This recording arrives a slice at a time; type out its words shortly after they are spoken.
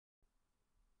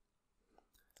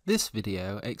This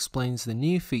video explains the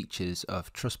new features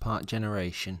of truss part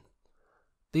generation.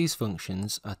 These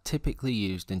functions are typically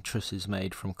used in trusses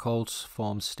made from cold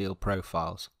formed steel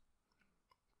profiles.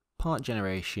 Part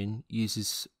generation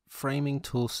uses framing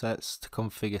tool sets to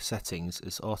configure settings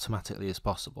as automatically as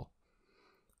possible.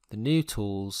 The new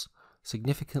tools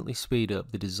significantly speed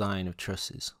up the design of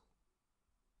trusses.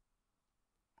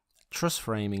 Truss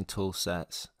framing tool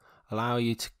sets allow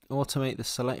you to automate the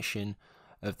selection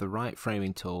of the right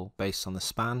framing tool based on the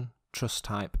span, truss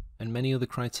type, and many other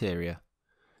criteria.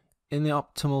 In the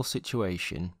optimal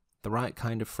situation, the right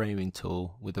kind of framing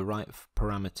tool with the right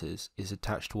parameters is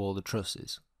attached to all the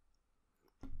trusses.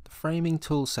 The framing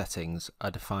tool settings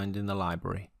are defined in the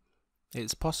library.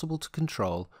 It's possible to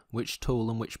control which tool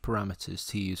and which parameters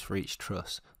to use for each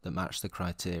truss that match the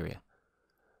criteria.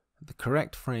 The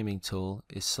correct framing tool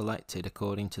is selected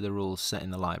according to the rules set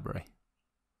in the library.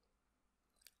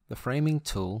 The framing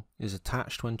tool is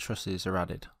attached when trusses are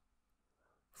added.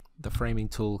 The framing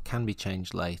tool can be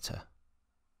changed later.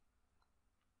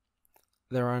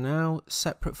 There are now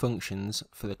separate functions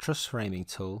for the truss framing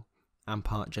tool and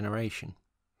part generation.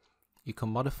 You can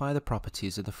modify the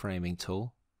properties of the framing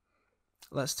tool.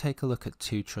 Let's take a look at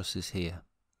two trusses here.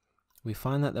 We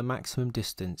find that the maximum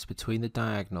distance between the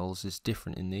diagonals is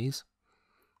different in these.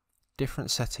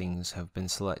 Different settings have been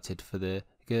selected for the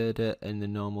girder and the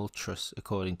normal truss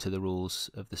according to the rules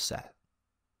of the set.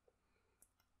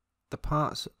 The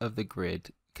parts of the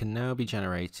grid can now be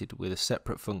generated with a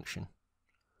separate function.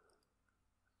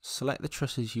 Select the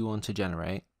trusses you want to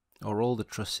generate, or all the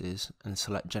trusses, and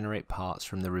select Generate Parts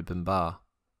from the ribbon bar.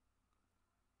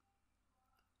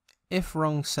 If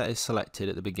wrong set is selected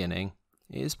at the beginning,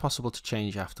 it is possible to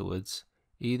change afterwards,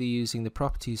 either using the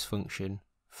Properties function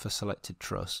for selected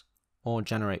truss, or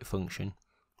Generate function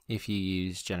if you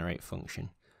use Generate function.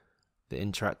 The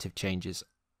interactive changes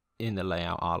in the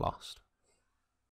layout are lost.